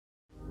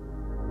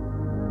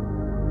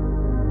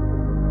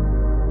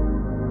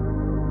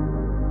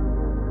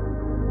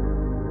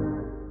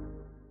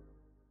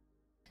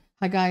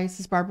Hi guys, this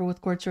is Barbara with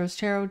Quartz Rose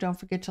Tarot. Don't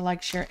forget to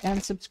like, share,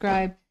 and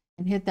subscribe,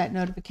 and hit that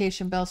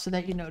notification bell so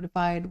that you're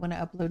notified when I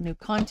upload new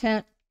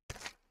content.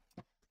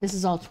 This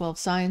is all 12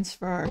 signs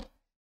for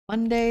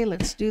Monday.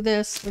 Let's do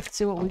this. Let's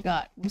see what we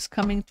got. What's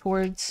coming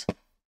towards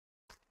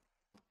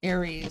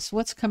Aries?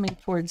 What's coming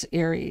towards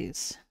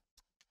Aries?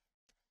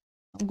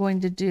 I'm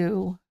going to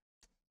do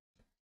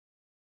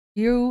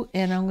you,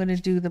 and I'm going to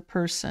do the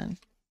person.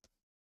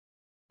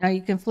 Now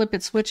you can flip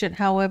it, switch it,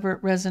 however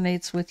it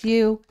resonates with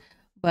you,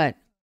 but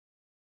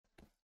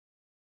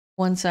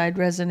one side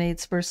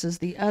resonates versus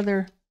the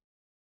other.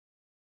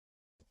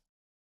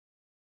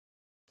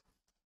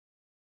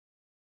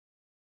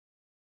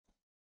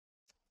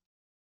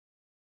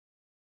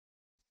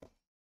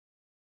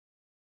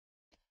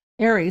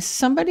 Aries,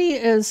 somebody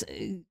is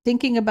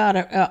thinking about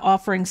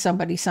offering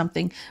somebody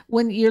something.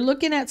 When you're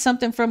looking at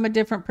something from a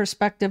different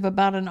perspective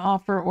about an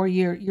offer, or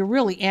you're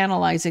really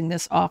analyzing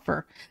this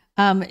offer,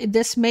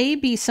 this may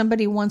be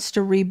somebody wants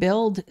to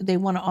rebuild. They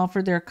want to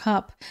offer their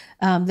cup.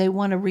 They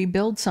want to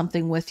rebuild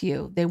something with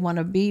you. They want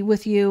to be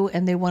with you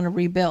and they want to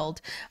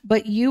rebuild.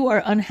 But you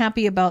are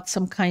unhappy about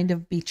some kind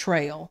of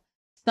betrayal.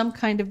 Some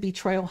kind of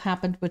betrayal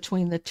happened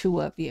between the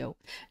two of you.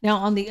 Now,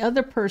 on the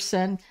other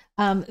person,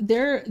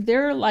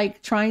 they're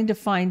like trying to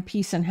find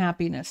peace and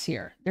happiness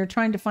here. They're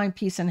trying to find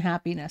peace and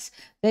happiness.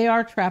 They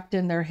are trapped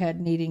in their head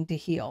needing to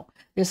heal.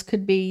 This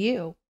could be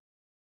you.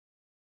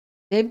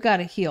 They've got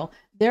to heal.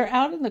 They're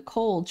out in the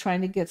cold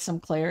trying to get some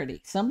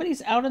clarity.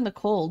 Somebody's out in the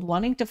cold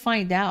wanting to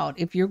find out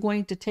if you're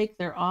going to take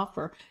their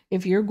offer,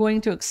 if you're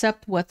going to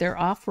accept what they're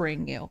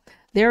offering you.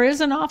 There is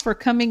an offer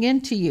coming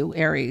into you,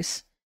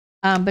 Aries.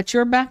 But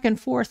you're back and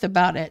forth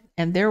about it,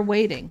 and they're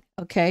waiting,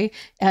 okay?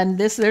 And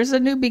there's a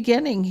new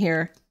beginning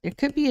here. There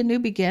could be a new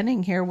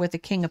beginning here with the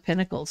King of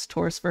Pentacles,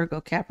 Taurus, Virgo,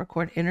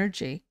 Capricorn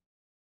energy.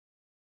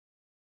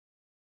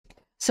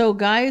 So,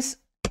 guys,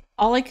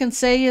 all I can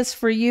say is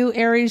for you,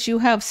 Aries, you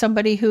have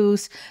somebody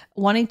who's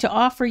wanting to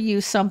offer you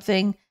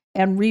something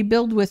and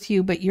rebuild with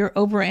you, but you're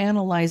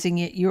overanalyzing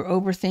it. You're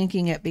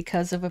overthinking it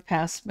because of a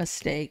past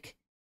mistake.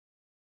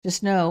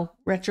 Just know,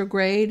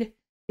 retrograde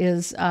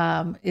is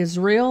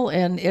real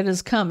and it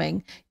is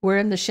coming. We're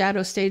in the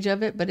shadow stage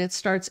of it, but it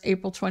starts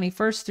April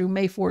 21st through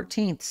May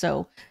 14th.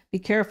 So be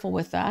careful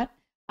with that.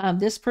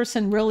 This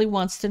person really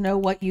wants to know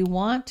what you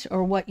want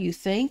or what you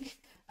think.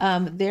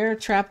 They're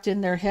trapped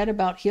in their head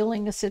about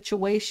healing a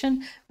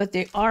situation, but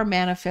they are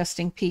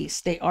manifesting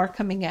peace. They are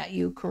coming at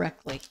you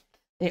correctly.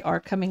 They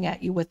are coming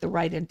at you with the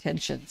right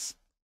intentions.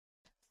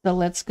 So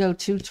let's go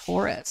to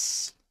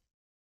Taurus.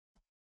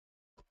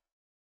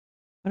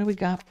 What do we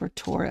got for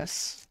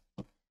Taurus?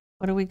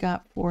 What do we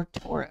got for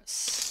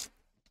Taurus?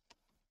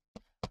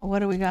 What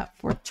do we got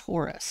for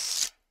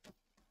Taurus?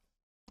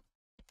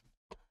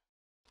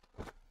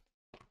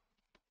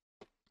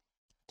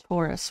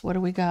 Taurus, what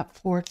do we got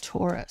for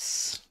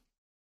Taurus?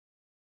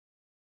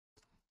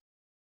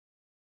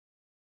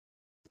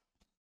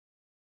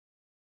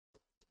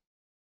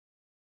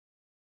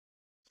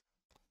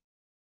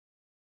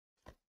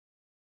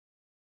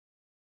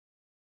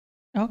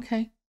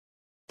 Okay.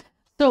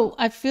 So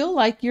I feel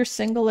like you're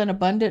single and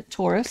abundant,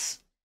 Taurus.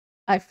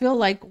 I feel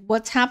like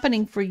what's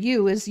happening for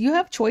you is you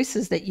have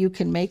choices that you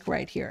can make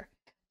right here.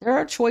 There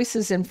are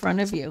choices in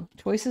front of you,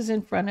 choices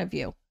in front of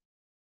you.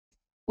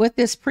 With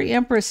this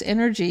pre-empress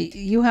energy,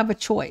 you have a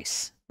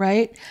choice,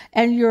 right?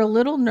 And you're a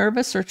little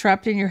nervous or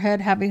trapped in your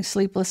head having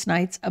sleepless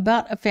nights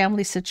about a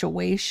family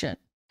situation.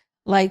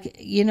 Like,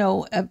 you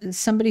know,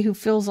 somebody who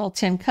fills all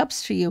 10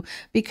 cups to you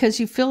because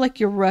you feel like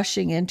you're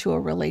rushing into a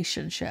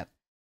relationship.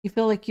 You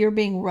feel like you're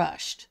being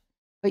rushed,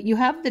 but you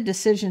have the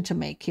decision to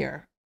make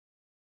here.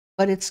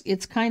 But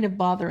it's kind of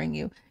bothering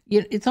you.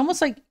 It's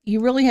almost like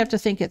you really have to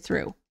think it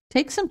through.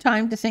 Take some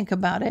time to think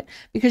about it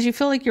because you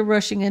feel like you're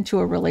rushing into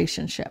a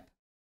relationship.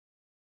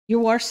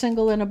 You are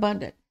single and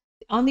abundant.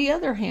 On the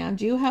other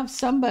hand, you have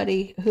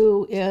somebody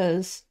who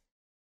is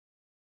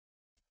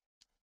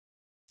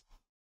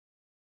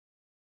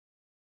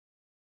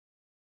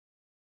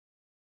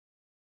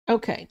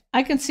okay.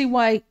 I can see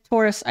why,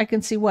 Taurus, I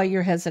can see why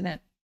you're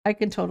hesitant. I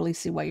can totally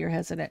see why you're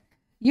hesitant.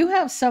 You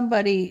have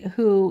somebody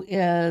who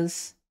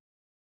is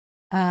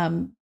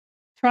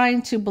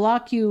trying to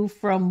block you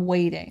from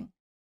waiting.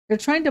 They're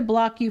trying to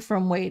block you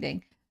from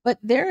waiting. But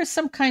there is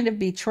some kind of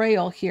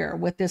betrayal here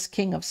with this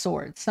King of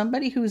Swords.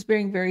 Somebody who's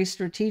being very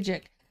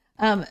strategic.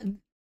 There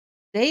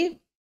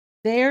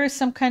is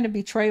some kind of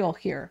betrayal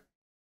here.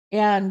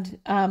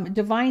 And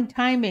divine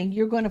timing,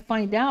 you're going to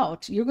find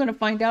out. You're going to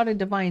find out in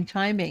divine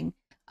timing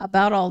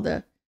about all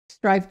the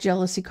strife,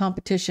 jealousy,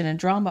 competition, and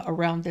drama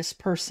around this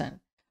person,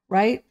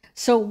 right?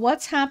 So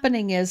what's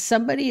happening is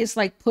somebody is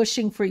like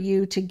pushing for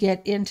you to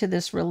get into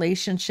this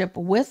relationship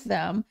with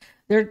them.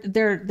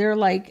 They're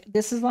like,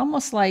 this is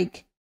almost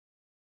like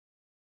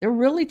they're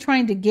really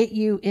trying to get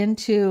you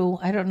into,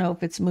 I don't know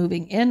if it's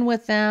moving in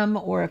with them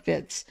or if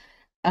it's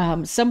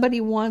somebody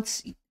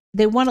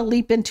they want to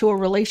leap into a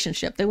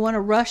relationship. They want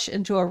to rush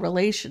into a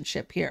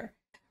relationship here,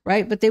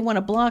 right? But they want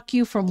to block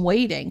you from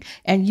waiting.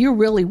 And you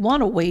really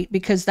want to wait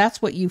because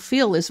that's what you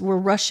feel is we're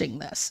rushing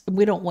this.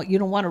 You don't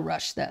want to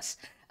rush this.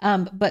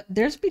 But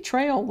there's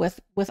betrayal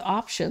with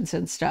options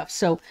and stuff.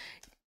 So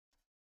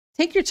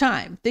take your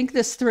time, think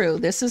this through.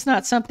 This is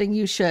not something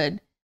you should,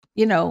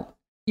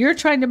 you're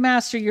trying to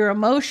master your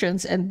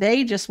emotions and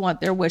they just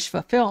want their wish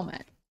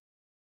fulfillment.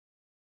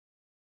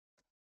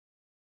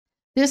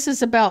 This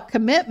is about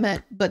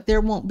commitment, but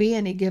there won't be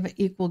any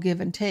equal give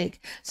and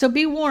take. So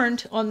be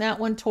warned on that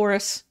one,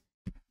 Taurus.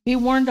 Be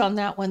warned on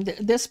that one.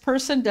 This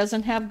person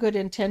doesn't have good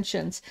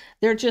intentions.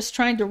 They're just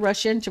trying to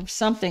rush into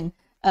something.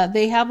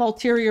 They have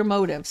ulterior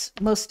motives,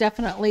 most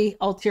definitely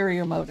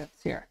ulterior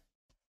motives here.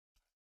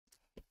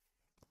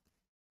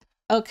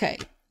 Okay,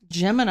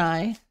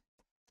 Gemini.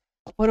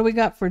 What do we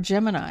got for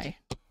Gemini?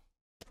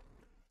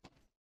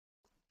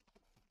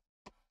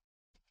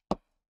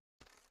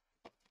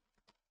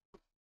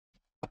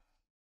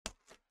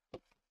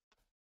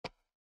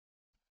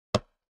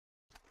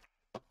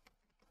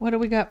 What do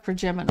we got for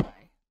Gemini?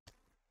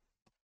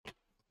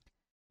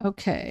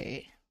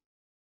 Okay.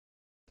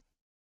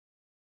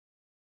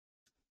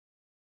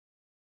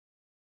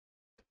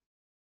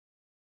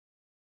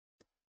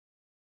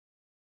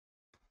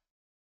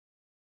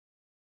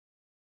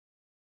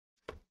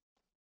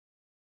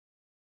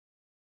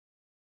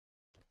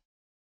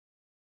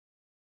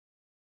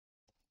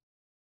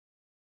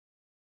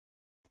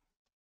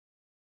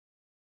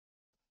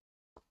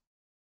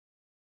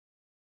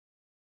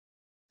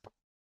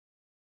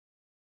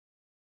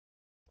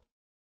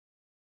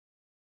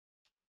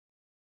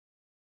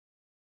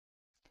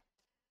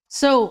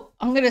 So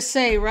I'm going to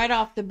say right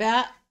off the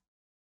bat,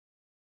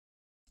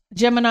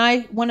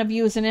 Gemini, one of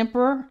you is an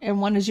emperor,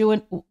 and one of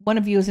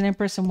you is an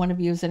empress, and one of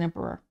you is an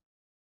emperor.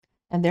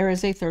 And there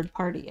is a third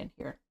party in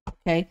here.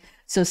 Okay.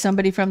 So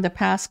somebody from the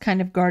past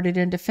kind of guarded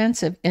and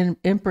defensive in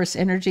empress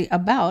energy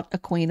about a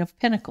Queen of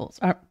Pentacles,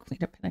 or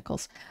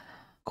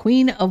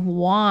Queen of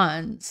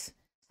Wands.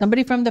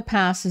 Somebody from the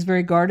past is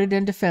very guarded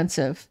and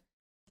defensive.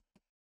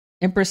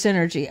 Empress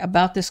energy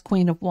about this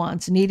Queen of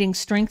Wands, needing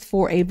strength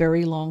for a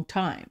very long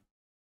time.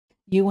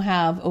 You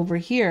have over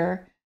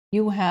here,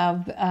 you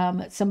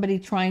have somebody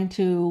trying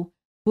to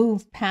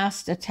move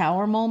past a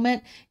tower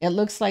moment. It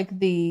looks like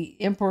the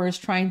Emperor is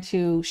trying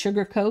to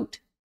sugarcoat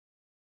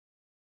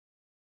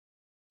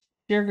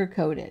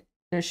it.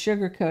 They're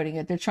sugarcoating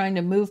it. They're trying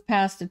to move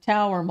past a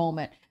tower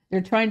moment. They're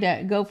trying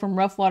to go from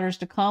rough waters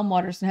to calm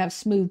waters and have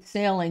smooth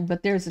sailing,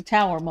 but there's a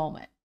tower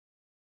moment.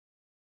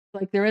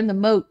 Like they're in the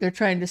moat. They're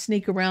trying to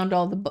sneak around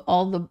all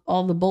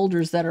the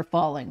boulders that are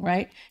falling,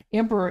 right?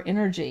 Emperor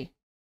energy.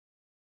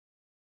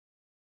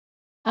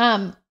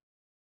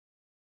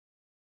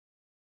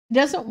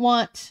 Doesn't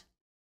want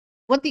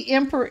what the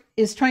Emperor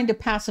is trying to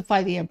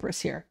pacify the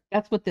Empress here.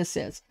 That's what this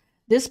is.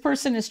 This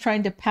person is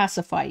trying to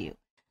pacify you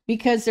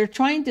because they're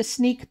trying to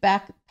sneak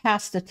back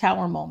past the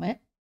tower moment,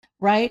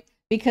 right?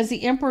 Because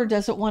the Emperor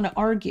doesn't want to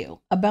argue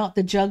about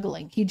the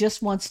juggling. He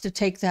just wants to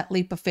take that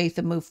leap of faith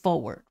and move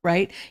forward,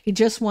 right? He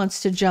just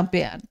wants to jump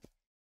in.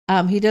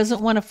 He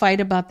doesn't want to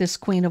fight about this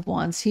Queen of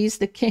Wands. He's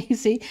the king.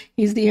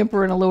 He's the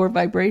Emperor in a lower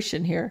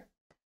vibration here.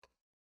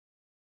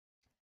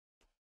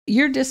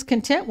 You're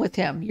discontent with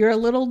him. You're a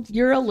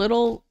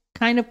little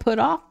kind of put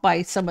off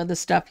by some of the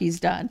stuff he's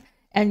done,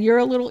 and you're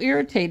a little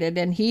irritated.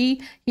 And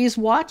he's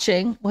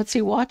watching. What's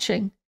he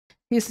watching?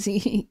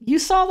 You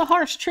saw the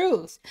harsh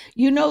truth.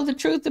 You know the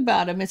truth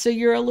about him, and so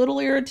you're a little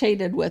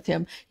irritated with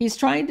him. He's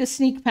trying to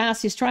sneak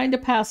past. He's trying to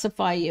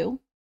pacify you,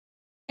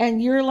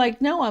 and you're like,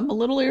 no, I'm a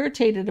little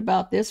irritated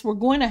about this. We're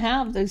going to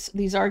have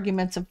these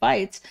arguments and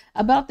fights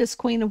about this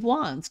Queen of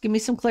Wands. Give me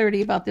some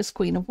clarity about this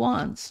Queen of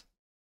Wands.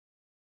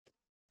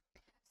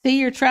 See,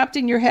 you're trapped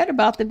in your head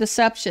about the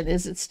deception.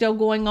 Is it still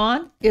going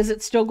on? Is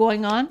it still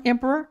going on,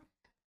 Emperor?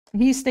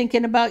 He's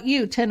thinking about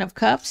you, 10 of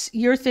Cups.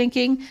 You're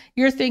thinking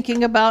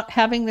about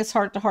having this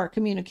heart-to-heart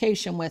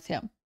communication with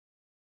him.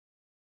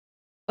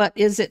 But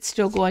is it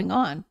still going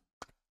on?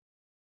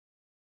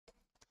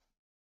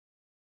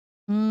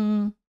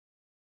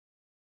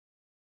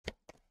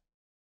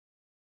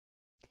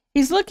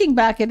 He's looking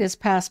back at his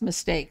past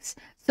mistakes.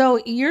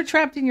 So you're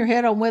trapped in your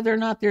head on whether or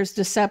not there's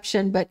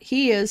deception, but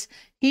he's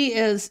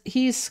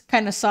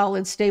kind of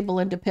solid, stable,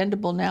 and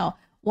dependable now,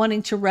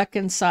 wanting to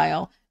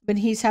reconcile, but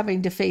he's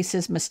having to face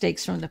his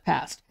mistakes from the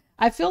past.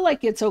 I feel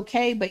like it's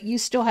okay, but you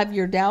still have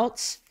your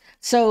doubts.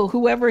 So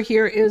whoever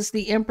here is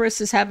the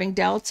Empress is having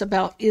doubts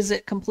about, is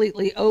it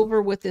completely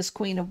over with this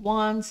Queen of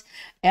Wands?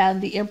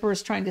 And the Emperor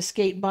is trying to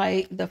skate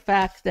by the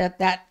fact that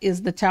that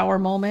is the tower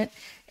moment,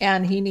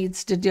 and he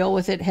needs to deal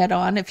with it head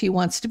on if he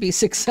wants to be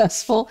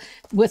successful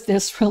with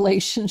this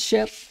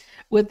relationship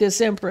with this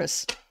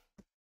Empress.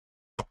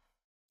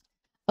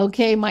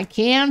 Okay, my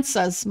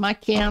Cancers.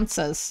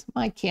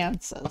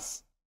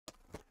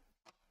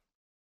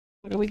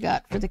 What do we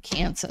got for the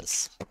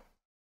Cancers?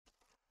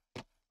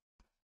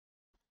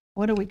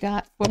 What do we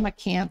got for my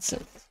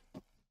Cancers?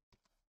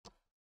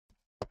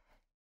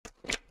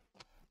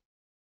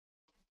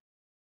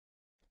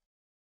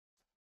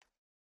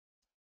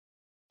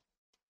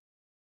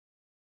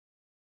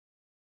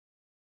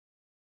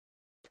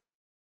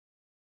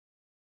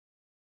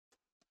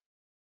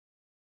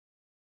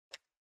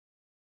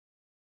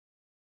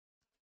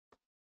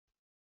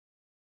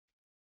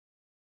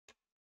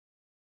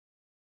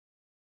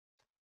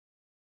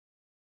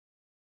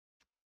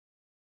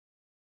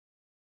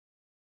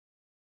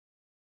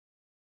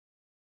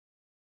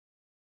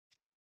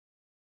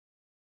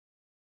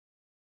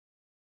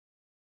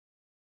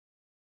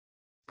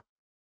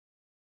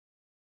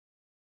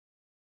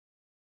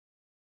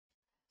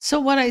 So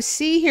what I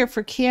see here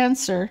for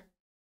Cancer,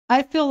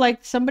 I feel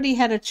like somebody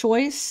had a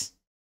choice.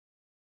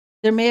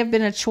 There may have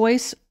been a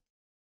choice. Give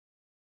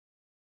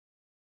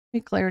me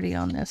clarity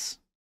on this.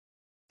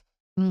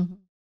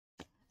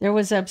 There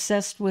was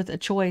obsessed with a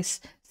choice.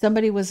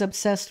 Somebody was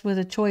obsessed with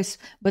a choice,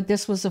 but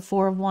this was a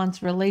Four of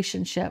Wands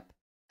relationship.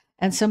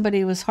 And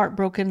somebody was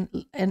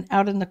heartbroken and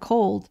out in the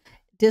cold,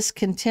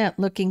 discontent,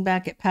 looking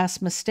back at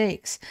past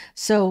mistakes.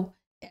 So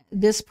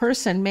this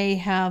person may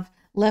have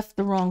left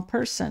the wrong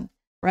person,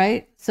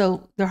 right?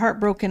 So they're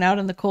heartbroken, out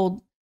in the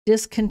cold,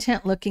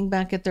 discontent, looking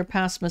back at their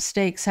past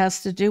mistakes,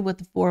 has to do with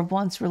the Four of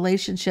Wands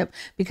relationship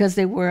because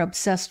they were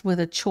obsessed with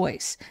a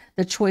choice.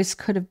 The choice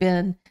could have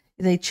been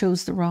they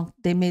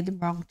made the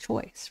wrong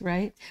choice,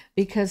 right?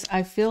 Because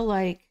I feel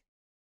like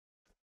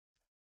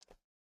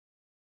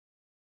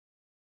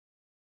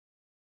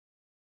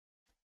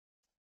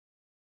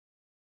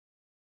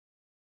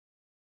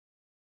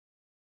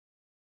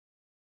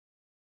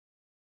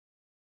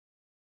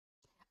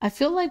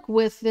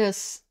with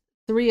this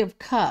Three of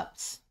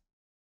Cups,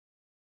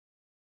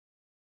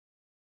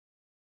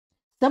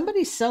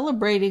 somebody's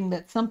celebrating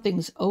that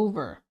something's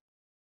over.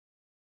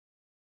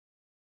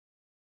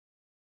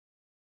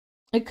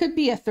 It could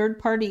be a third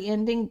party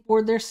ending,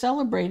 or they're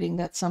celebrating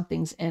that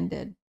something's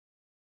ended.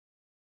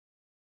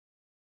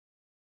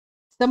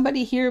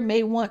 Somebody here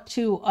may want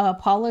to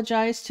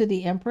apologize to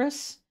the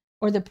Empress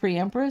or the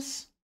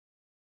pre-Empress.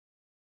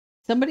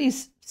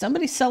 Somebody's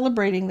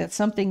celebrating that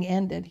something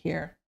ended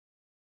here.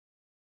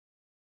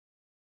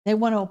 They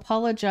want to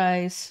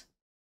apologize.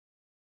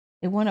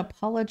 They want to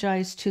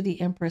apologize to the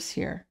Empress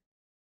here.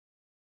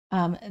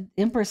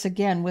 Empress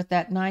again with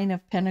that Nine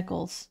of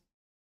Pentacles,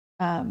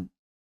 and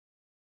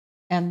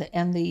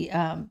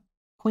the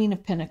Queen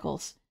of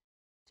Pentacles,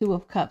 Two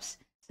of Cups.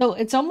 So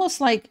it's almost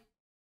like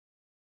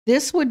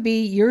this would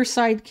be your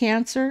side,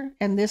 Cancer,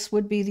 and this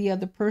would be the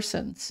other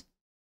person's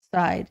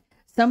side.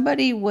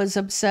 Somebody was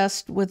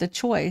obsessed with a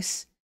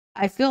choice.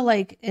 I feel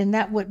like, and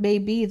that what may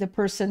be the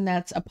person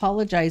that's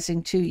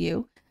apologizing to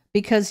you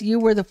because you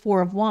were the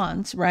Four of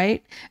Wands,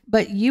 right?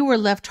 But you were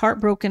left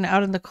heartbroken,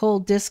 out in the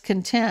cold,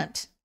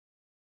 discontent.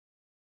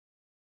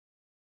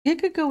 It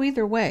could go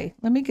either way.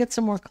 Let me get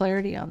some more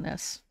clarity on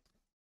this.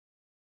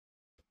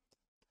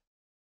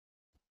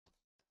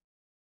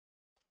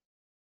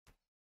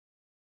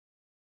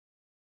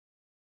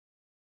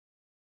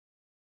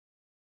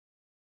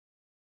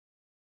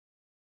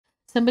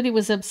 Somebody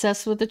was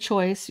obsessed with a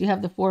choice. You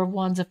have the Four of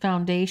Wands, a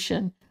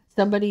foundation.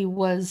 Somebody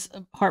was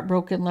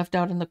heartbroken, left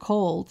out in the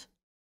cold.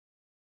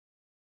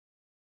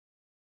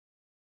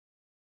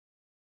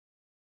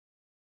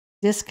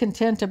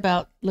 Discontent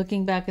about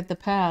looking back at the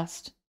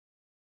past.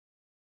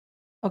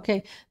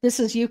 Okay, this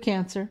is you,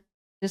 Cancer.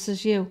 This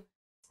is you.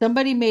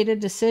 Somebody made a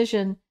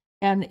decision,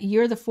 and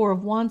you're the Four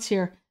of Wands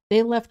here.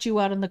 They left you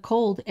out in the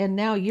cold, and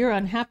now you're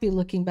unhappy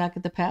looking back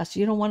at the past.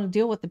 You don't want to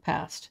deal with the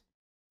past.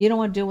 You don't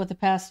want to deal with the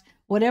past.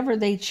 Whatever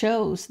they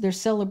chose, they're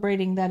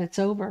celebrating that it's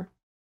over.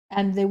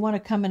 And they want to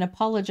come and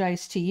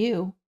apologize to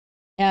you.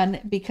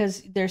 And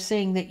because they're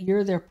saying that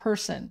you're their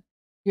person.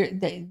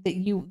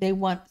 They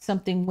want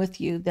something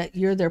with you, that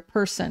you're their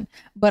person.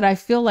 But I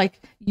feel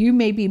like you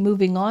may be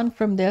moving on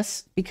from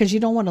this because you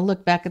don't want to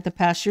look back at the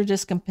past. You're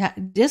just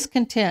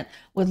discontent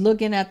with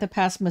looking at the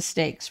past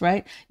mistakes,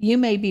 right? You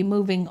may be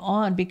moving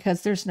on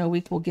because there's no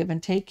equal give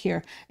and take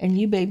here. And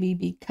you may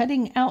be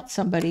cutting out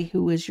somebody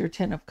who is your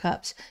Ten of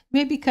Cups.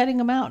 You may be cutting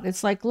them out.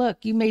 It's like,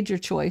 look, you made your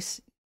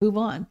choice. Move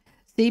on.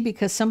 See,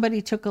 because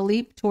somebody took a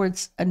leap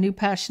towards a new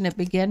passionate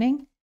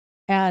beginning,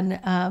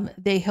 and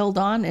they held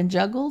on and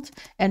juggled,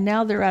 and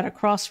now they're at a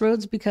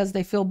crossroads because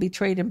they feel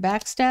betrayed and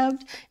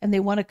backstabbed, and they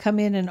want to come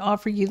in and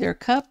offer you their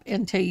cup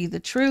and tell you the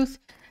truth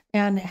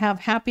and have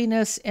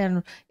happiness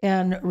and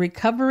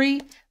recovery.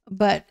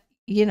 But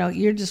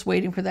you're just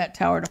waiting for that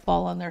tower to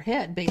fall on their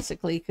head,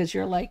 basically, because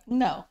you're like,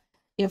 no.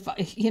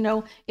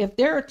 If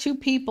there are two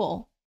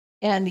people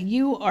and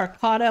you are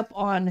caught up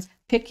on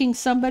picking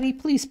somebody,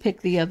 please pick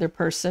the other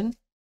person.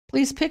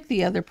 Please pick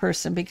the other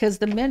person, because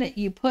the minute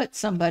you put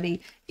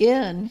somebody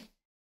in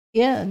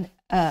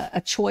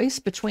a choice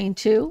between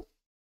two,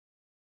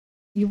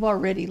 you've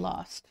already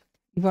lost.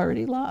 You've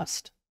already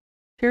lost.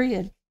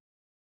 Period.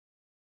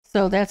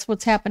 So that's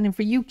what's happening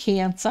for you,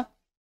 Cancer.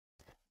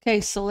 Okay,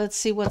 so let's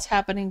see what's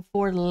happening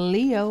for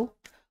Leo.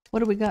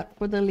 What do we got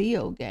for the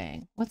Leo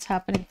gang? What's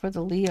happening for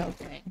the Leo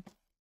gang?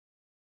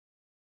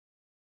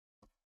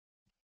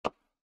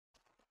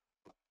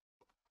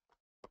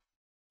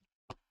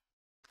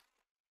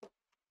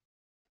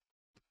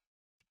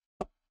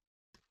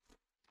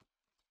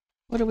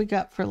 What do we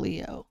got for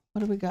Leo?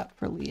 What do we got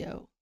for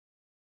Leo?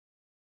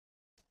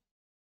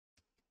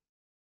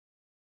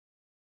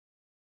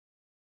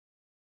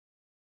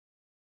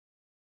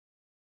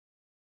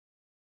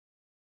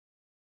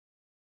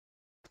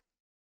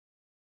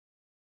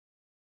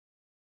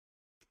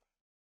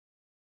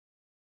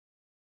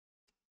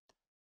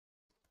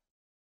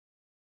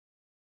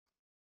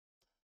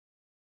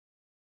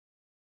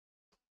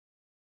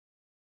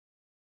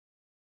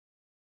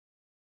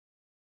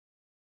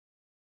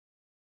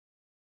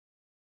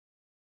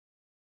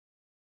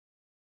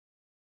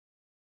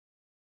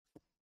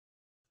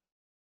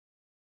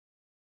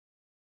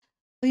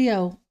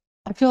 Leo,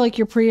 I feel like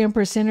your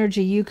pre-empress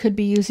energy, you could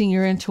be using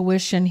your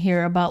intuition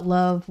here about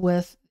love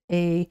with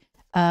a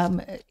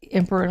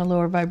emperor in a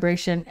lower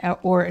vibration,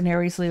 or an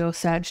Aries, Leo,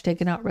 Sag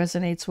taken out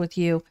resonates with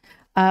you.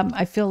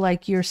 I feel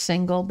like you're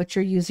single, but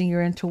you're using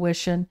your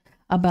intuition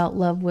about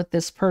love with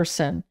this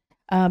person,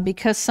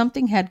 because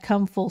something had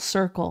come full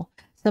circle.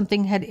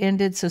 Something had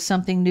ended, so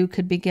something new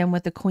could begin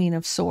with the Queen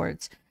of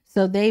Swords.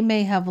 So they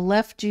may have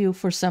left you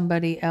for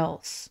somebody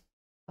else.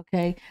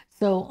 Okay,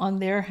 so on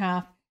their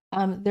half,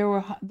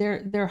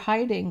 they're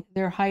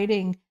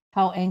hiding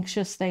how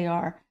anxious they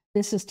are.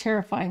 This is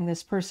terrifying.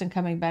 This person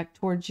coming back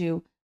towards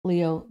you,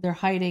 Leo. They're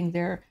hiding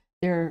that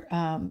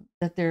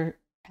they're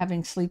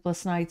having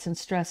sleepless nights and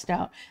stressed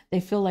out. They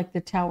feel like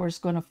the tower's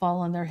going to fall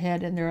on their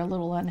head, and they're a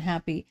little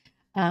unhappy.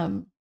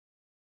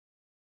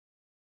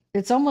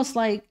 It's almost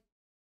like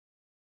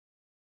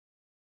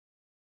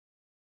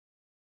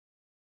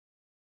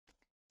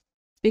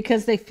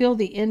because they feel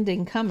the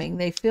ending coming.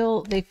 They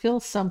feel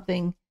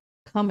something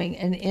coming,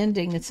 an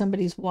ending, and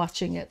somebody's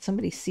watching it.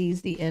 Somebody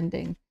sees the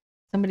ending.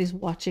 Somebody's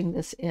watching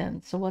this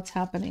end. So what's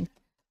happening?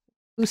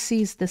 Who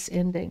sees this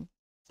ending?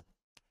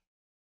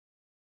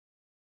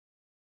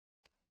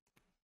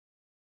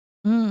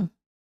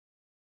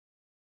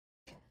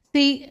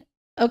 See,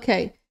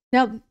 okay.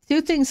 Now,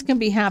 two things can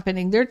be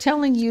happening. They're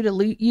telling you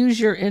to use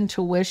your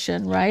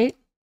intuition, right?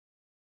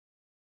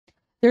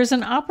 There's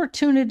an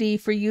opportunity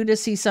for you to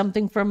see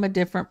something from a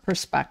different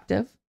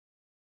perspective.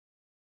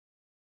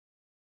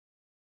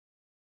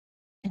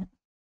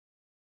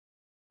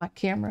 My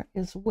camera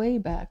is way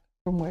back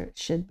from where it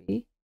should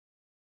be.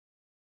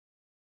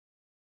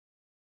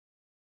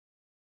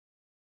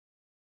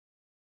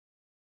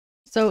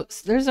 So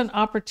there's an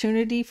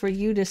opportunity for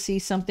you to see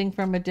something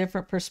from a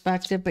different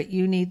perspective, but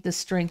you need the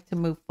strength to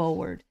move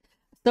forward.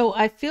 So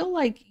I feel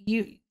like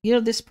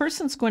this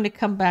person's going to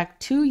come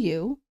back to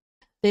you.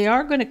 They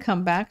are going to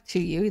come back to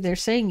you. They're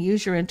saying,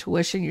 use your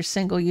intuition. You're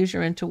single, use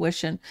your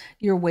intuition.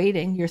 You're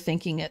waiting, you're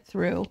thinking it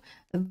through.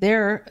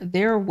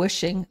 They're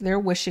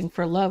wishing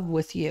for love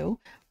with you,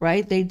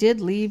 right? They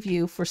did leave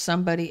you for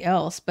somebody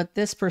else, but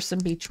this person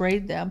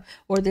betrayed them,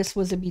 or this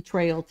was a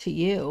betrayal to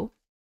you.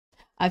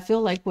 I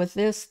feel like with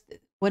this,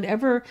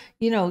 whatever,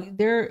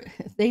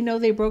 they know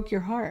they broke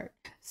your heart.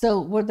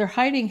 So they're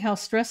hiding how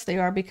stressed they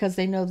are because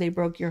they know they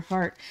broke your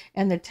heart.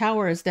 And the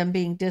tower is them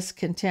being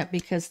discontent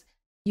because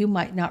you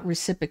might not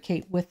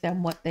reciprocate with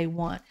them what they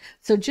want.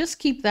 So just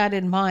keep that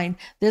in mind.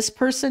 This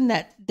person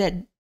that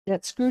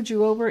screwed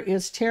you over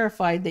is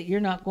terrified that you're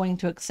not going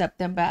to accept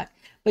them back.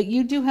 But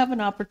you do have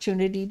an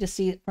opportunity to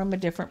see it from a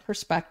different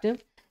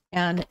perspective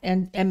and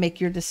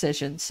make your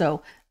decision.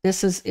 So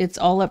it's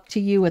all up to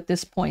you at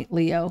this point,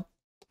 Leo.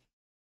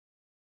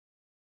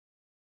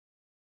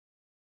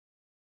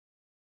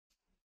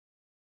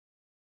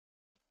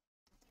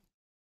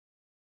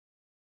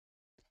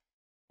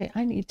 Okay,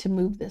 I need to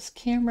move this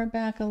camera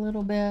back a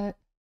little bit.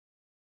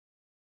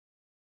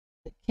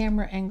 The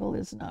camera angle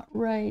is not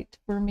right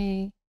for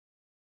me.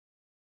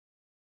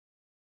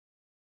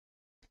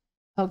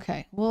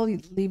 Okay, we'll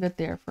leave it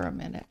there for a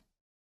minute.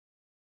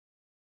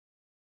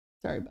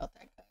 Sorry about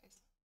that,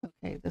 guys.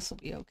 Okay, this will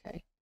be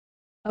okay.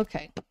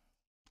 Okay.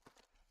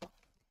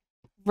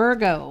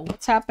 Virgo,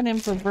 what's happening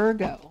for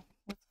Virgo?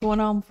 What's going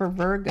on for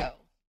Virgo?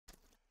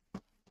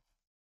 What's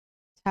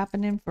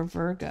happening for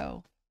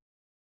Virgo?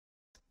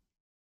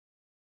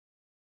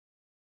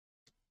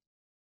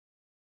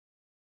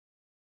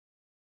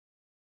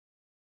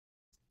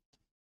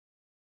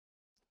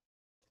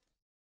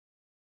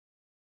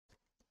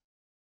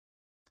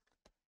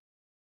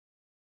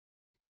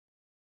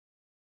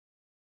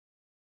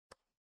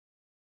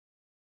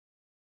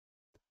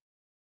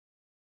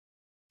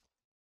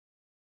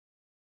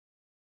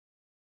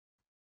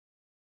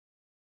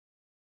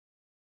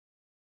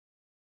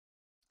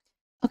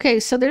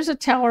 Okay, so there's a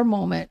tower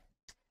moment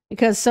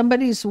because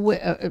somebody's,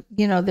 somebody's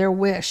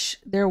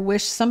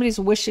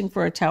wishing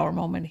for a tower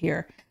moment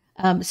here.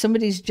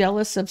 Somebody's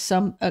jealous of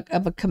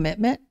of a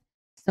commitment.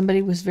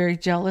 Somebody was very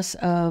jealous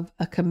of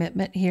a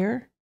commitment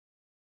here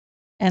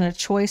and a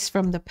choice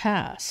from the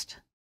past.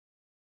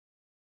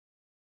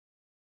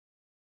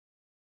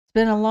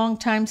 It's been a long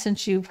time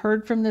since you've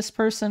heard from this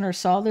person or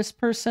saw this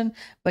person,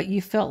 but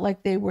you felt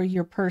like they were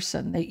your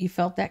person, that you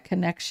felt that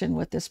connection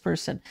with this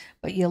person,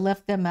 but you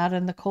left them out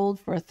in the cold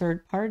for a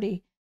third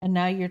party. And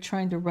now you're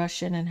trying to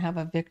rush in and have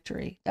a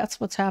victory.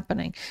 That's what's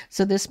happening.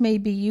 So this may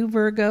be you,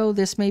 Virgo.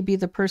 This may be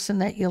the person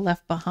that you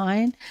left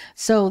behind.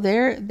 So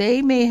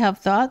they may have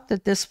thought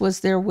that this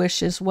was their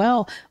wish as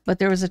well, but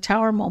there was a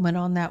tower moment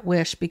on that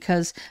wish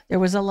because there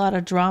was a lot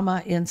of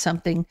drama in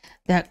something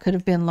that could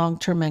have been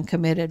long-term and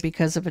committed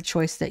because of a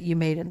choice that you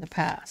made in the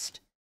past.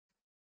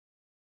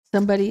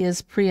 Somebody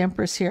is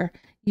pre-empress here.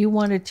 You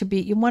want to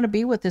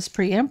be with this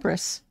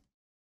pre-empress,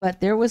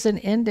 but there was an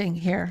ending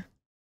here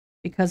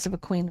because of a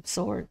Queen of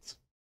Swords.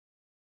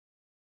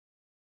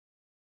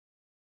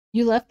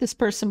 You left this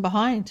person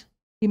behind.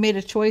 You made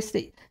a choice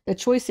the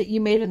choice that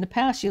you made in the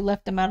past, you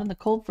left them out in the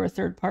cold for a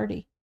third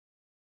party.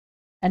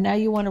 And now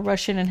you want to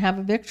rush in and have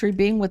a victory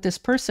being with this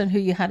person who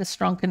you had a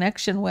strong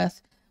connection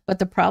with, But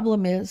the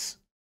problem is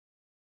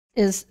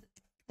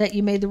that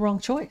you made the wrong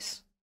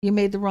choice. You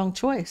made the wrong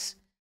choice,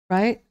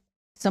 right?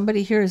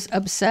 Somebody here is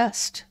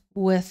obsessed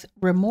with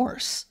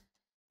remorse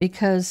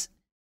because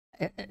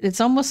it's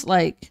almost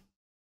like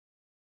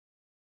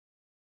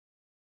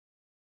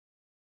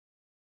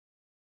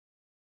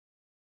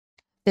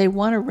they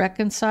want to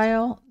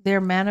reconcile. They're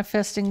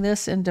manifesting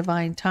this in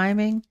divine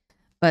timing,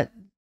 but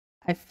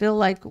I feel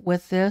like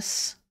with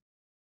this,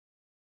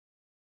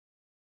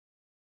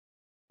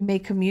 you may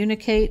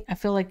communicate. I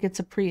feel like it's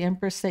a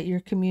pre-empress that you're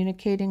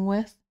communicating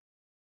with.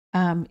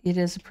 It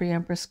is a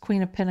pre-empress.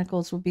 Queen of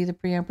Pentacles would be the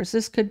pre-empress.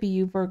 This could be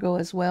you, Virgo,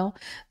 as well.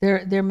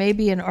 There may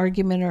be an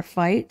argument or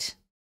fight.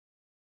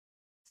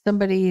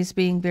 Somebody is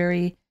being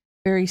very,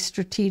 very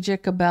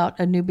strategic about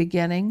a new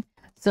beginning.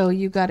 So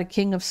you got a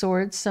King of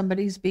Swords.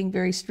 Somebody's being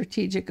very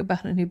strategic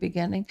about a new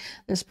beginning.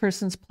 This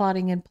person's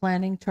plotting and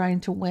planning,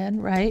 trying to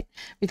win, right?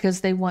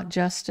 Because they want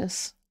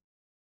justice.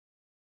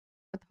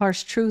 But the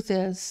harsh truth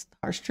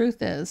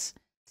is,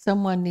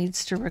 someone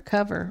needs to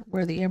recover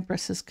where the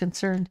Empress is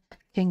concerned.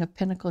 King of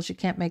Pentacles, you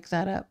can't make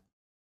that up.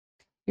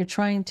 You're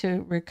trying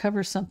to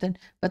recover something,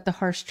 but the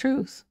harsh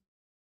truth,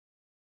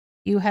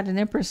 you had an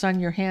Empress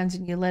on your hands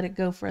and you let it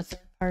go for a third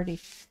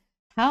party.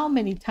 How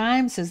many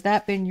times has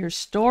that been your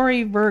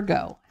story,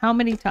 Virgo? How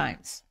many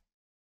times?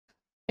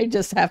 I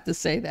just have to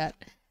say that.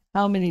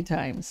 How many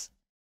times?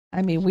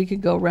 I mean, we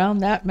could go around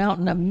that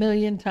mountain a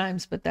million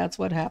times, but that's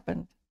what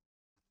happened.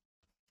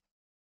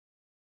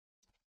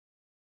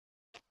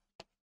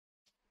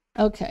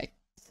 Okay,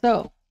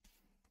 so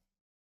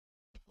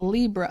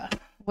Libra.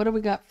 What do we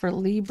got for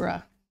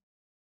Libra?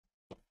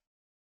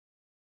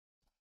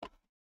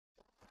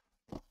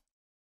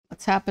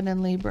 What's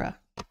happening, Libra?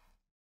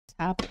 What's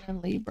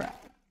happening, Libra?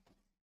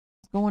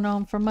 What's going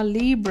on from a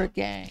Libra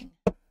gang?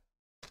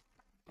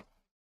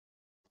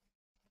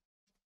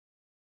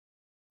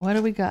 What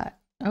do we got?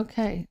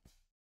 Okay.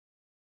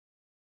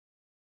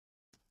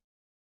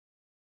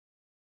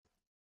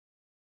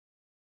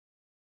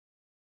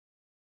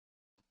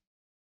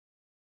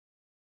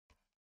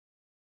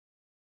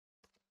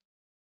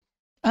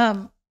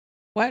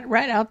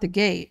 Right out the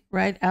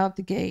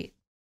gate,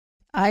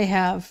 I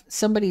have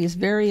somebody is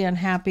very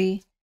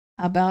unhappy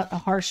about a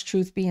harsh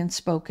truth being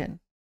spoken.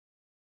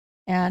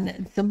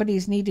 And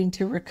somebody's needing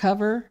to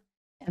recover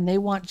and they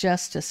want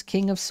justice.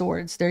 King of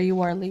Swords. There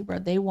you are, Libra.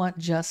 They want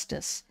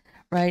justice,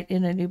 right?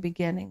 In a new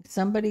beginning.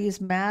 Somebody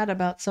is mad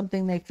about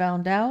something they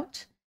found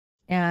out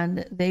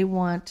and they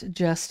want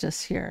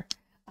justice here.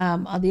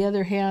 On the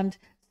other hand,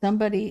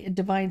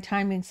 divine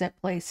timing's at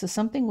play. So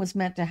something was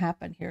meant to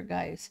happen here,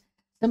 guys.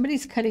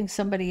 Somebody's cutting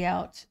somebody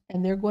out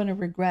and they're going to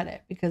regret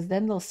it because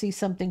then they'll see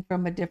something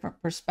from a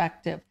different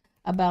perspective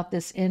about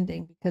this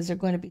ending because they're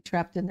going to be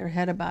trapped in their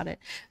head about it.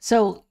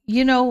 So,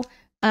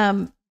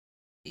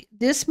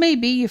 this may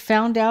be you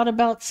found out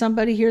about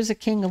somebody. Here's a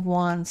King of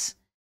Wands.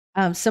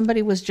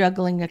 Somebody was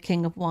juggling a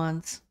King of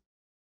Wands.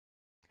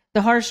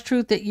 The harsh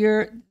truth that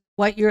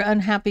what you're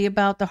unhappy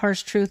about, the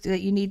harsh truth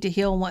that you need to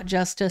heal and want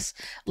justice,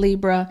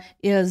 Libra,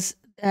 is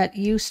that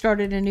you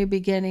started a new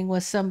beginning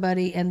with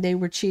somebody and they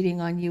were cheating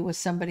on you with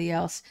somebody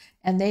else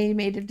and they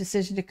made a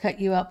decision to cut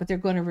you out, but they're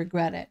going to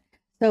regret it.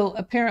 So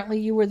apparently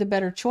you were the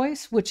better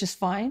choice, which is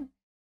fine.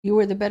 You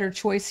were the better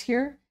choice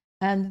here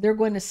and they're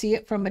going to see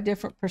it from a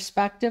different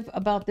perspective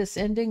about this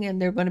ending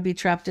and they're going to be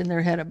trapped in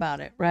their head about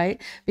it,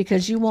 right?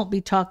 Because you won't be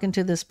talking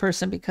to this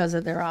person because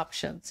of their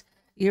options.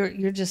 You're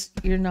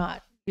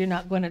not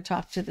going to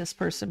talk to this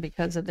person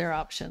because of their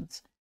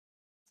options.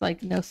 It's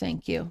like, no,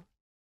 thank you.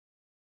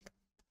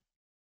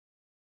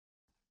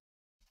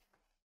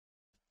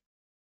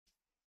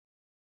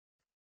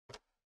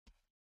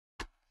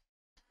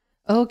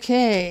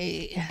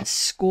 Okay,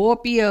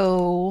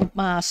 Scorpio,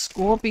 my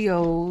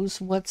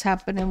Scorpios. What's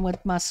happening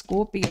with my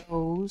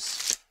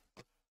Scorpios?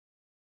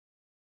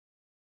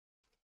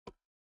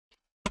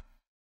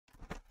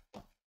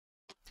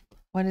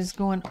 What is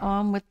going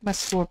on with my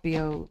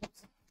Scorpios?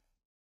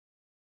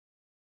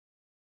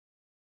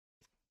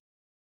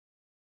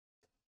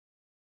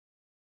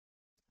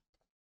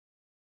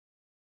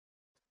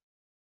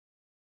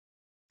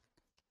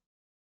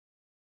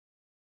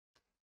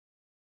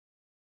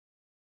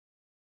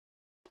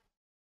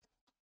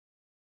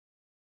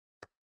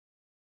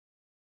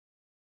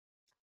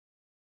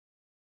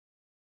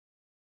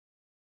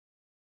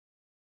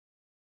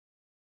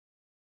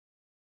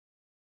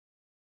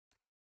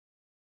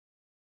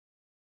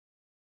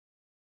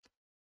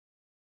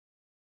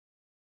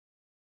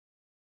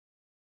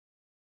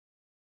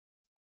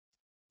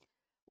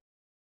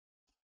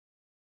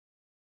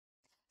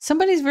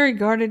 Somebody's very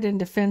guarded and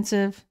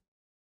defensive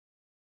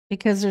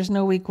because there's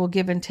no equal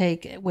give and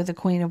take with a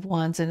Queen of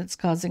Wands and it's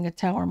causing a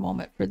tower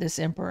moment for this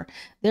Emperor.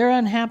 They're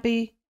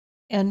unhappy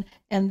and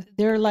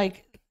they're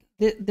like,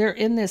 they're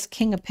in this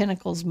King of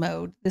Pentacles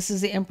mode. This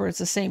is the Emperor. It's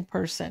the same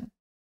person,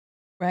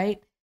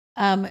 right?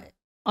 On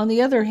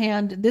the other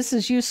hand, this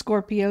is you,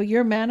 Scorpio.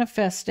 You're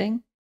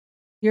manifesting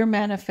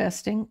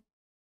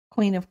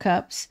Queen of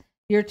Cups.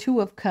 You're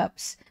Two of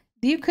Cups.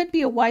 You could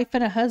be a wife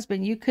and a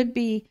husband. You could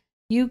be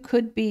You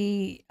could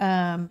be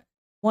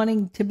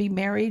wanting to be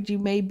married. You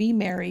may be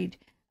married,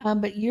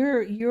 but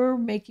you're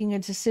making a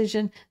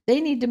decision. They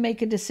need to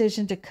make a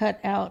decision to cut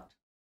out.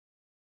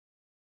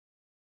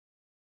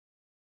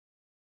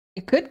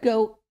 It could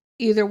go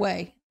either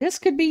way. This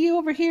could be you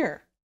over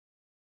here.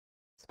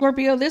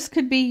 Scorpio, this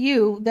could be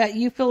you, that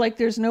you feel like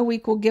there's no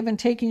equal give and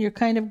take and you're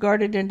kind of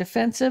guarded and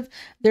defensive.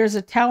 There's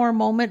a tower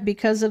moment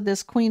because of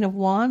this Queen of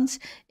Wands.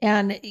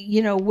 And,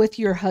 you know, with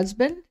your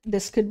husband,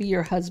 this could be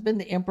your husband,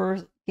 the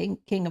Emperor,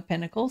 King of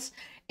Pentacles,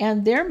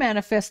 and they're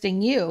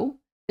manifesting you,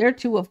 their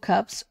Two of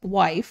Cups,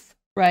 wife,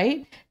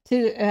 right?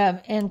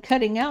 And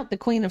cutting out the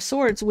Queen of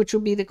Swords, which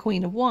will be the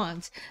Queen of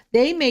Wands.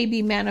 They may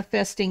be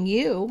manifesting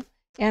you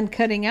and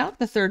cutting out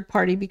the third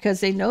party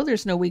because they know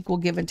there's no equal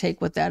give and take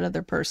with that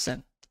other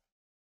person.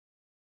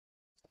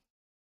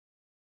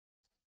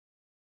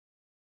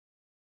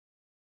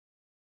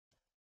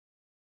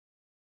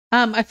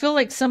 I feel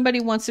like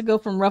somebody wants to go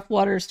from rough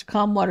waters to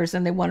calm waters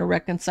and they want to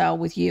reconcile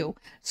with you,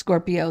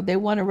 Scorpio. They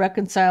want to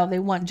reconcile. They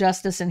want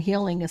justice and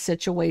healing a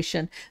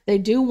situation. They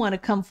do want to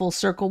come full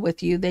circle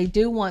with you. They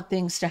do want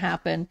things to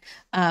happen,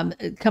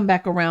 come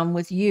back around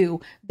with you.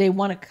 They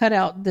want to cut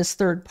out this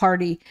third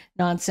party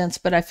nonsense,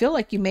 but I feel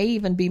like you may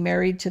even be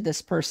married to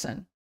this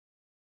person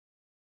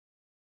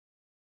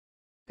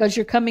because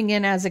you're coming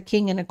in as a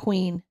king and a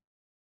queen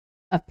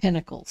of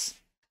pentacles.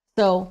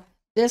 So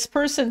this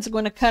person's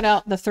going to cut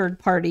out the third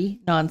party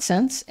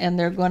nonsense, and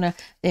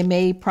they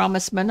may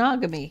promise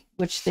monogamy,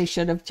 which they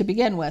should have to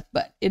begin with,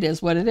 but it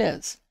is what it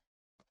is.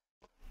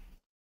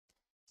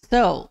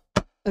 So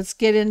let's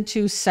get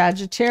into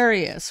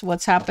Sagittarius.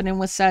 What's happening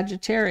with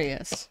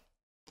Sagittarius?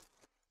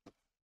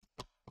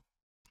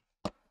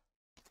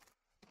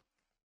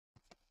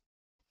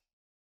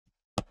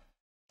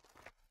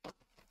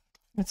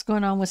 What's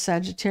going on with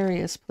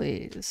Sagittarius,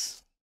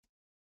 please?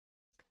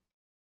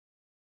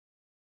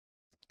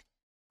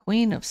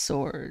 Queen of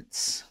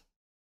Swords.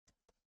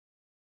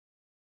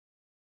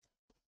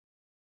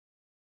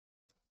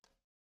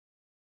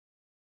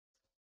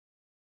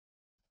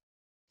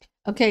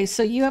 Okay,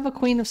 so you have a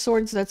Queen of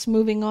Swords that's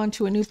moving on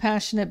to a new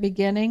passionate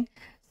beginning.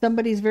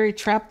 Somebody's very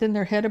trapped in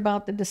their head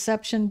about the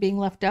deception, being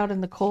left out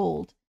in the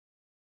cold.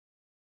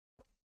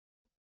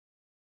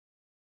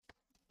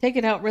 Take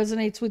it out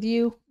resonates with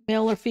you,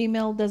 male or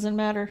female, doesn't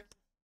matter.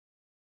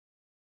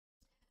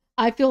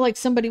 I feel like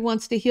somebody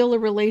wants to heal a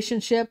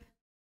relationship,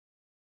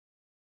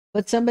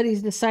 but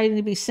somebody's deciding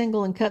to be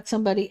single and cut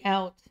somebody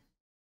out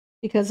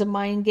because of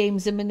mind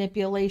games and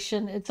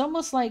manipulation. It's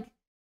almost like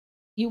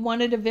you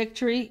wanted a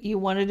victory. You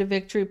wanted a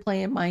victory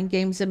playing mind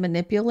games and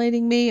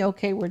manipulating me.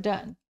 Okay, we're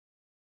done.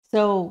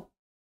 So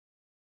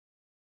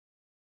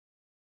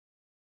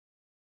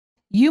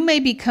you may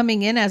be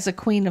coming in as a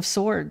Queen of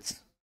Swords.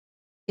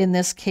 In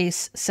this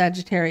case,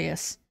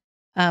 Sagittarius.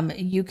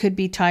 You could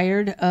be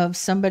tired of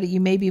somebody.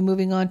 You may be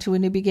moving on to a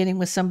new beginning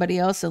with somebody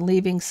else and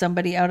leaving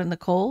somebody out in the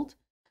cold.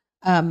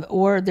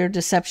 Or their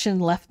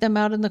deception left them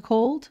out in the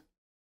cold.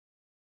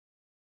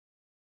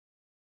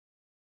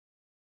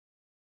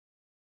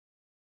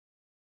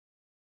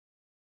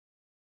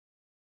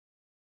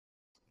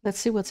 Let's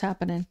see what's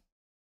happening.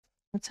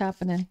 What's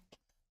happening?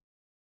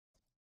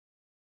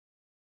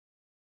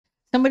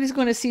 Somebody's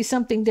going to see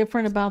something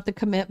different about the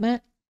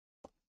commitment.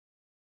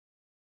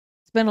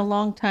 It's been a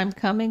long time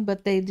coming,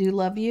 but they do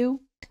love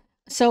you.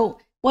 So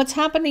what's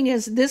happening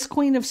is this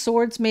Queen of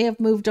Swords may have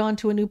moved on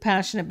to a new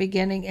passionate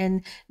beginning,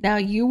 and now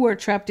you were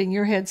trapped in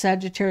your head,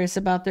 Sagittarius,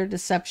 about their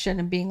deception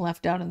and being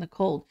left out in the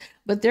cold.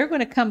 But they're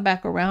going to come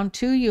back around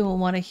to you and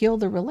want to heal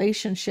the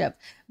relationship.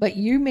 But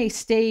you may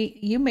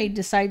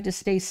decide to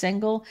stay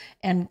single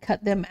and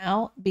cut them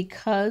out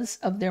because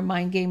of their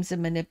mind games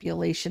and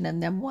manipulation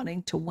and them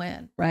wanting to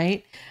win,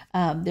 right?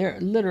 They're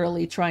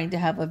literally trying to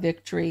have a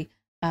victory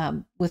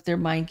with their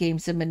mind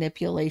games and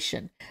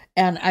manipulation.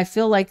 And I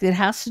feel like it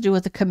has to do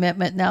with the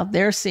commitment. Now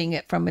they're seeing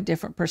it from a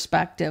different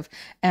perspective.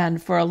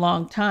 And for a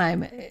long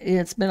time,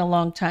 it's been a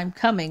long time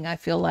coming, I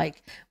feel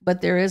like,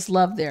 but there is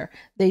love there.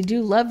 They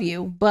do love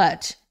you,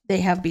 but they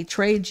have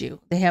betrayed you.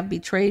 They have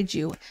betrayed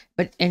you,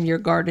 and you're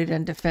guarded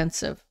and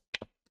defensive.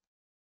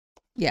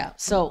 Yeah.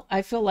 So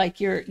I feel like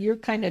you're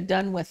kind of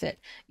done with it.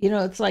 You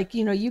know, it's like,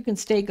 you know, you can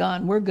stay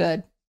gone. We're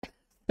good.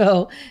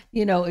 So,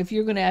 you know, if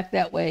you're going to act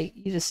that way,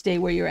 you just stay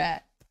where you're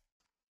at.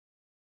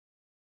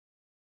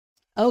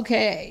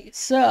 Okay,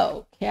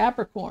 so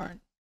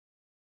Capricorn.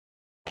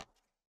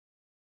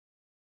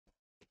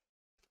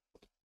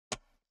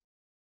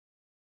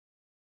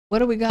 What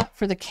do we got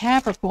for the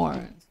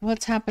Capricorns?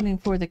 What's happening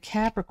for the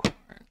Capricorns?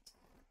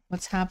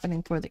 What's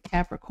happening for the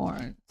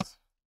Capricorns?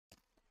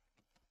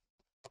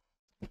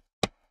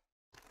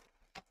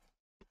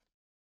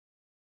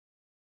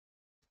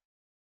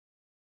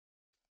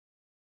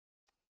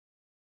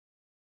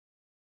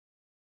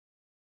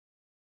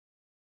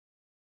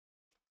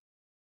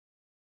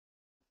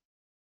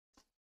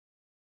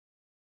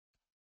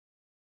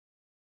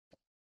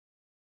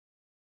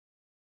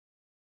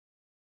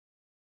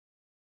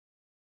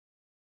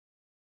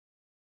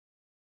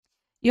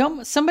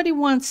 Somebody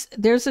wants,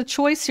 there's a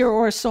choice here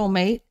or a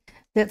soulmate.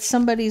 That's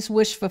somebody's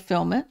wish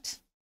fulfillment.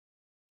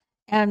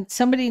 And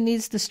somebody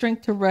needs the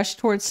strength to rush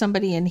towards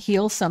somebody and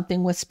heal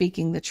something with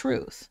speaking the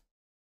truth.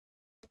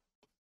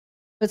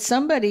 But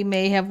somebody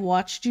may have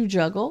watched you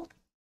juggle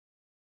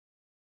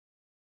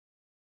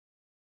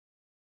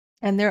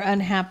and they're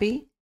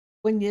unhappy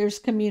when there's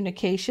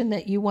communication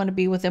that you want to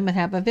be with them and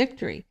have a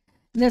victory.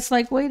 And it's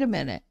like, wait a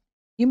minute.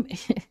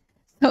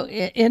 So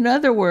in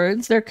other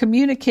words, they're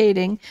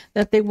communicating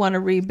that they want to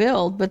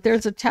rebuild, but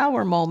there's a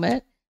tower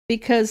moment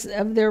because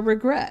of their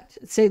regret.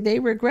 Say they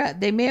regret.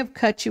 They may have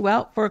cut you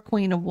out for a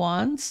Queen of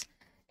Wands,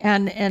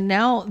 and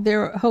now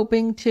they're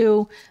hoping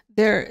to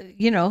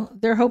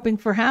they're hoping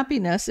for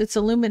happiness. It's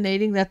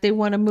illuminating that they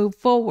want to move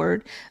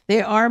forward.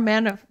 They are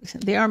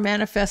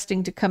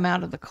manifesting to come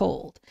out of the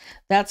cold.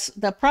 That's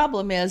the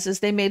problem is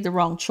they made the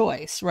wrong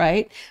choice,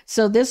 right?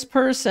 So this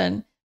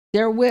person,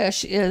 their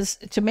wish is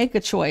to make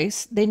a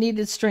choice. They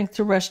needed strength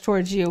to rush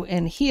towards you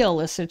and heal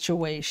a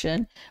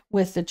situation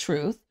with the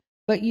truth.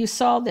 But you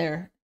saw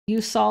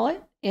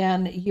it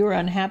and you're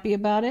unhappy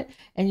about it.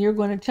 And you're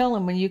going to tell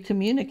them when you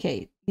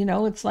communicate.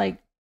 It's like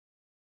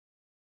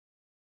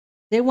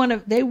they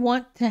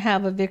want to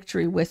have a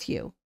victory with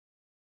you.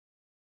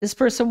 This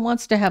person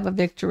wants to have a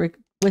victory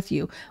with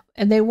you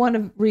and they want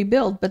to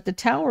rebuild. But the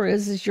tower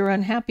is you're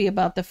unhappy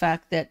about the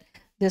fact that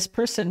this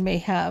person may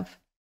have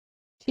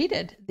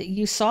cheated, that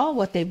you saw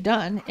what they've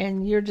done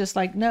and you're just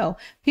like, no.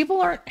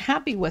 People aren't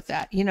happy with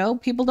that.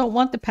 People don't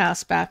want the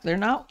past back. They're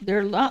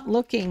not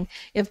looking.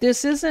 If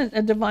this isn't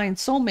a divine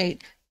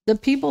soulmate, the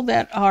people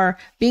that are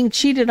being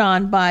cheated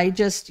on by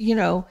just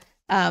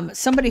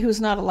somebody who's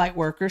not a light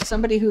worker,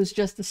 somebody who's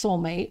just a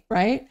soulmate,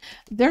 right?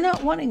 They're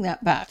not wanting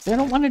that back. They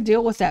don't want to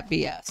deal with that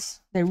BS.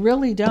 They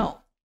really don't.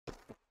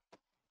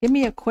 Give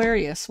me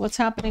Aquarius. What's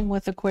happening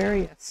with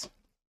Aquarius?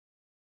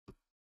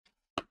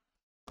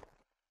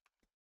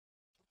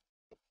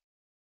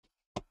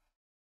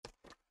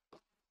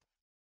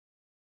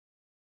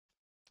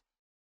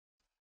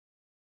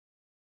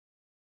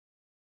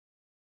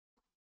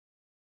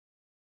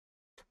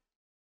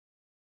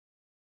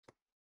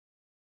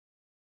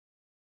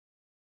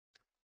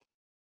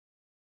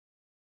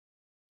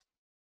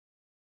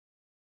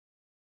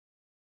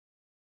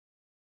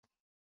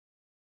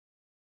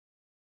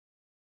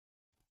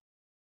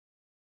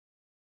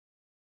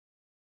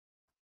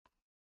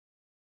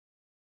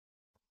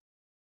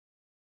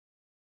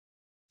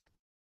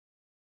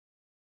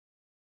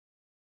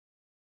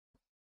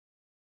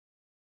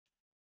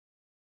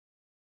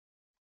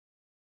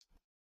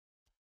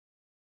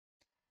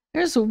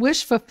 There's a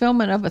wish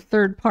fulfillment of a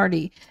third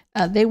party.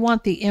 They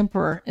want the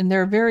emperor, and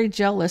they're very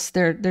jealous.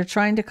 They're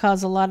trying to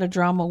cause a lot of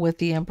drama with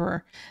the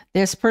emperor.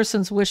 This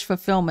person's wish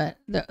fulfillment,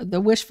 the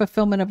wish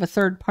fulfillment of a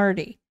third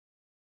party,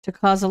 to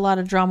cause a lot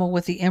of drama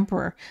with the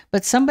emperor.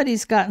 But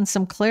somebody's gotten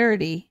some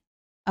clarity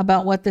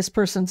about what this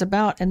person's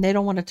about, and they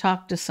don't want to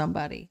talk to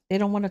somebody. They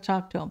don't want to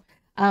talk to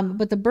them.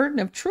 But the burden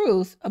of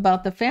truth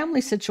about the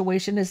family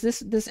situation is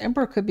this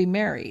emperor could be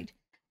married.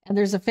 And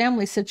there's a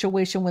family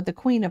situation with the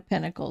Queen of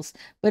Pentacles,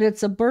 but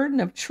it's a burden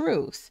of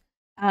truth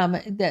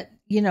that,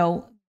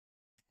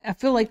 I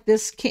feel like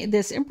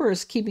this emperor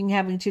is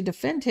having to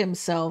defend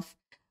himself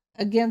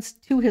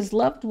to his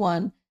loved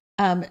one,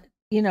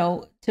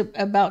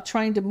 about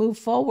trying to move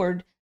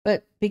forward,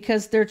 but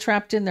because they're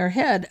trapped in their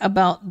head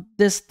about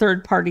this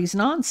third party's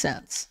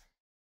nonsense.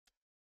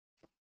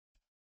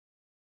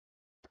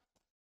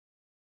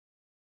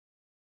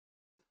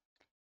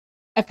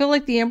 I feel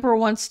like the emperor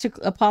wants to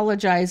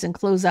apologize and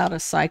close out a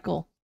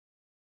cycle.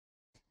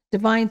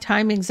 Divine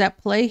timing's at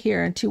play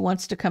here, and 2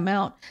 wants to come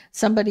out.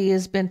 Somebody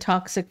has been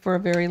toxic for a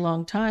very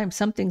long time.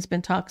 Something's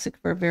been toxic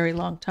for a very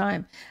long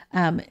time,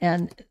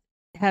 and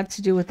had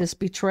to do with this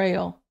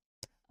betrayal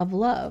of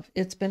love.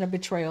 It's been a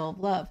betrayal of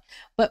love.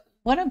 But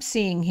what I'm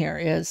seeing here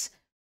is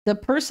the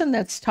person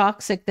that's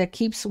toxic that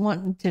keeps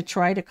wanting to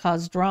try to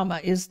cause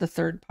drama is the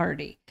third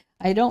party.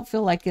 I don't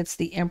feel like it's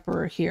the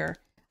emperor here.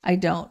 I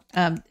don't.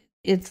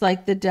 It's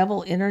like the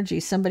devil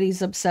energy.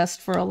 Somebody's obsessed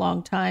for a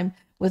long time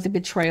with the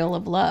betrayal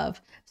of love.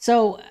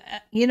 So,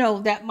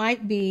 that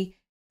might be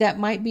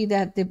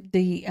that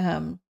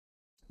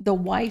the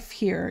wife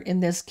here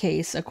in this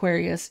case,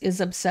 Aquarius, is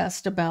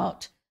obsessed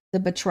about the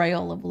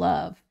betrayal of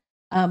love.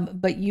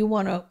 But you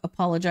want to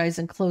apologize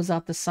and close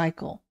out the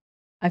cycle.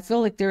 I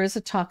feel like there is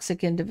a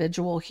toxic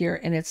individual here,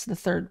 and it's the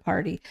third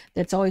party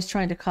that's always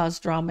trying to cause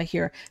drama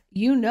here.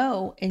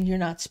 And you're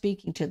not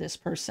speaking to this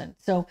person.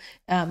 So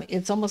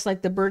it's almost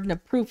like the burden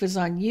of proof is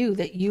on you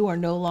that you are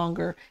no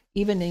longer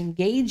even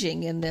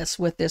engaging in this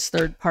with this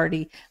third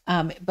party.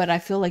 But I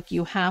feel like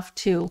you have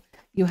to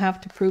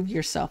prove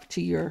yourself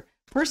to your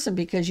person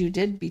because you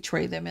did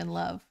betray them in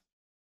love.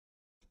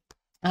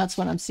 That's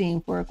what I'm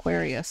seeing for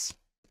Aquarius.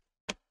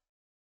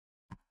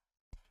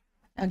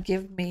 Now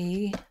give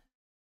me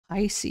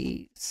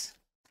Pisces.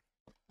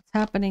 What's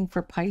happening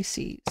for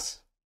Pisces?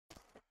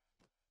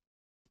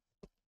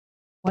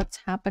 What's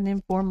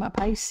happening for my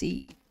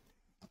Pisces?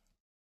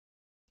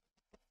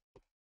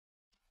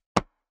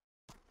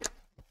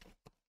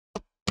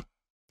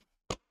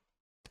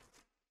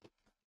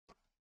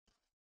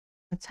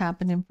 What's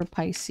happening for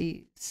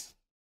Pisces?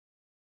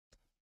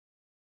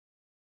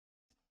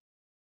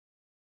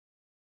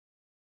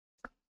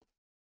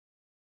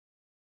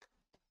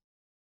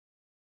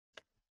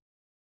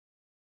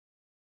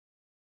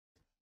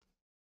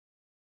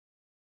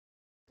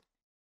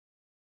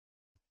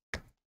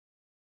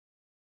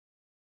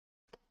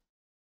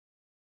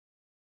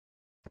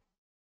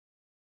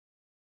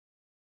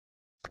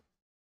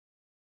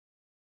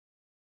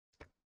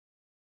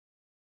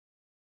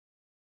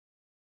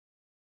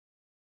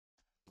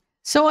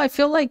 So I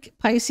feel like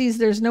Pisces,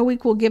 there's no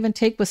equal give and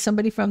take with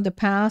somebody from the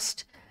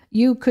past.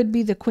 You could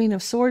be the Queen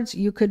of Swords.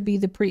 You could be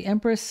the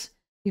Pre-Empress.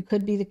 You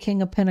could be the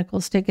King of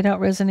Pentacles. Take it out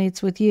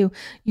resonates with you.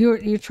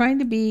 You're trying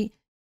to be,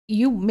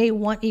 you may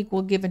want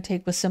equal give and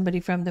take with somebody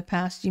from the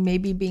past. You may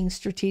be being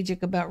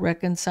strategic about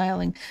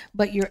reconciling,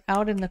 but you're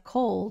out in the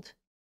cold,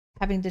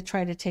 having to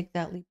try to take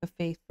that leap of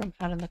faith from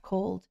out in the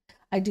cold.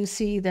 I do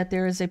see that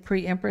there is a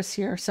Pre-Empress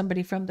here,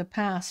 somebody from the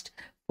past,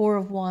 Four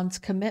of Wands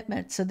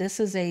commitment. So this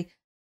is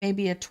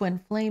maybe a twin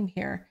flame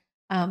here.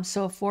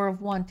 So 4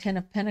 of 1, 10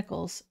 of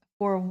Pentacles,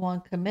 4 of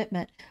 1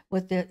 commitment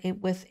with could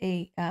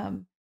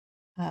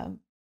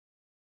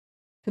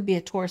be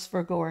a Taurus,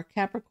 Virgo, or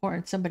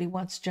Capricorn. Somebody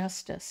wants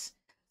justice.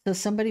 So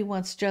somebody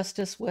wants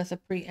justice with a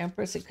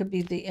Pre-Empress. It could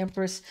be the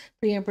Empress,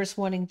 Pre-Empress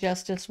wanting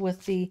justice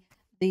with the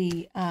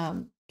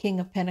King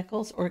of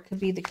Pentacles, or it could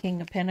be the King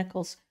of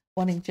Pentacles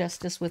wanting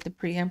justice with the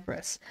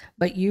Pre-Empress.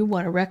 But you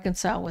want to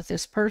reconcile with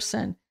this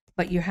person,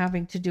 but you're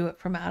having to do it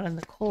from out in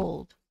the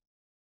cold.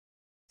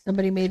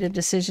 Somebody made a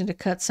decision to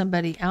cut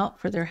somebody out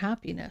for their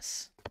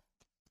happiness.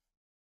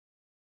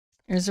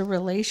 There's a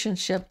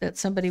relationship that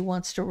somebody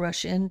wants to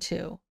rush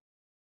into.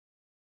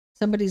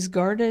 Somebody's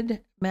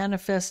guarded,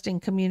 manifesting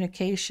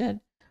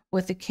communication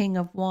with the King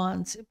of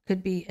Wands. It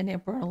could be an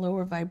Emperor in a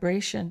lower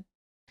vibration.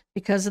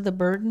 Because of the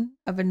burden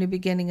of a new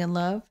beginning in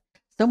love,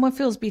 someone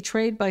feels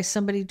betrayed by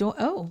somebody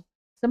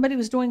somebody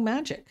was doing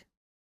magic.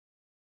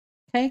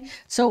 Okay,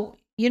 so,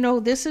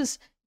 this is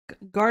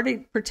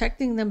guarding,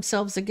 protecting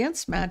themselves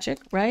against magic,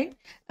 right?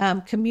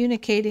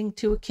 Communicating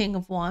to a King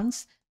of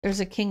Wands. There's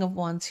a King of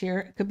Wands here.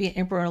 It could be an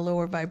Emperor in a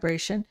lower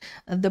vibration.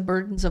 The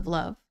burdens of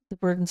love,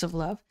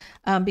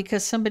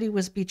 because somebody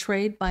was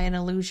betrayed by an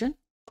illusion,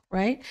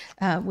 right?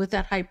 With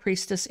that High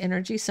Priestess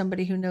energy,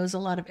 somebody who knows a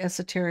lot of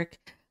esoteric,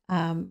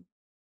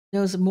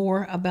 knows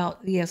more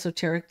about the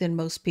esoteric than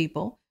most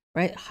people,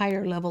 right?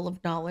 Higher level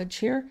of knowledge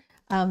here.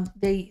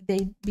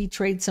 They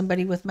betrayed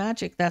somebody with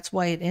magic. That's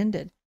why it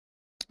ended.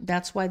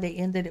 That's why they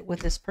ended it with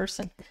this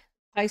person.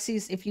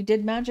 Pisces, if you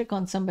did magic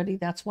on somebody,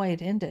 that's why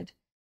it ended.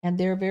 And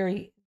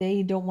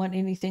they don't want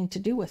anything to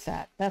do with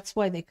that. That's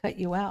why they cut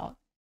you out.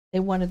 They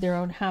wanted their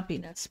own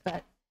happiness.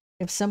 But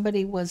if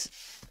somebody was,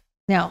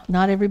 now,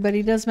 not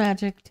everybody does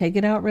magic. Take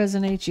it out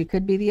resonates. You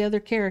could be the other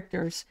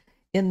characters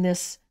in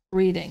this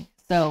reading.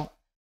 So,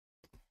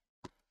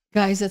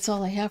 guys, that's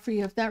all I have for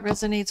you. If that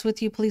resonates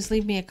with you, please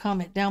leave me a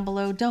comment down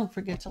below. Don't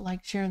forget to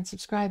like, share, and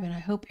subscribe. And I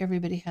hope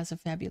everybody has a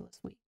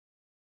fabulous week.